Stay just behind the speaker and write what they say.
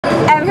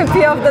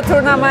MVP of the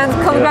tournament.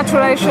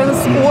 Congratulations!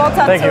 What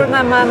a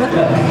tournament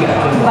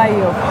by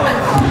you.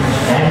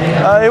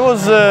 It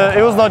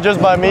was not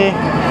just by me.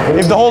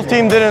 If the whole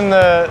team didn't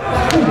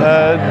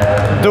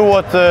do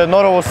what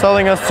Nora was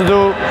telling us to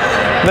do,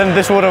 then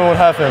this wouldn't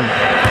have happened.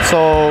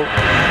 So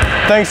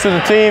thanks to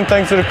the team,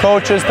 thanks to the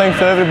coaches, thanks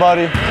to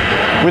everybody.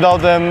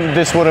 Without them,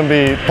 this wouldn't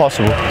be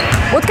possible.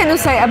 What can you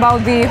say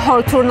about the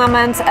whole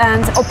tournament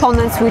and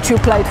opponents which you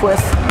played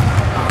with?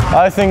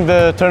 I think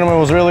the tournament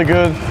was really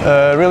good.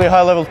 Really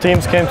high-level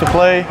teams came to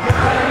play,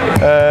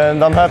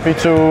 and I'm happy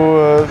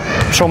to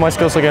show my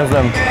skills against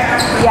them.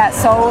 Yeah,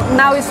 so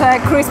now it's a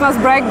Christmas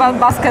break, but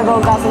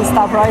basketball doesn't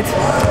stop, right?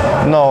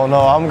 No,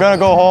 I'm gonna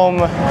go home,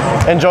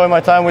 enjoy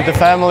my time with the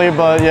family,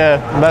 but yeah,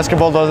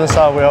 basketball doesn't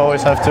stop. We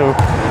always have to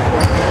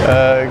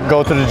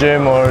go to the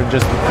gym or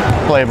just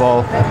play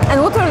ball.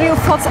 And what are your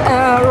thoughts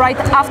right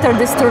after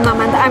this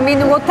tournament? I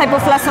mean, what type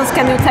of lessons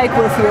can you take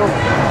with you?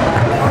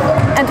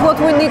 And what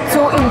we need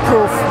to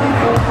improve?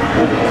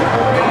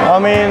 I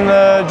mean,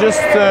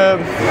 just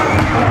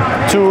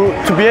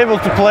to be able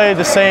to play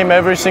the same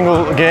every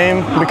single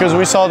game, because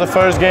we saw the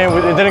first game,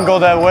 it didn't go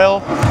that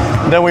well.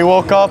 Then we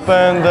woke up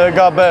and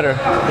got better.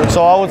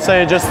 So I would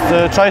say just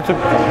try to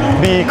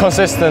be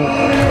consistent.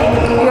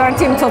 Your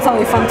team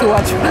totally fun to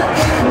watch.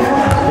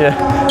 Yeah,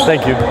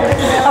 thank you.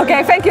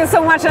 Okay, thank you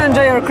so much and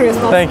enjoy your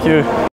Christmas. Thank you.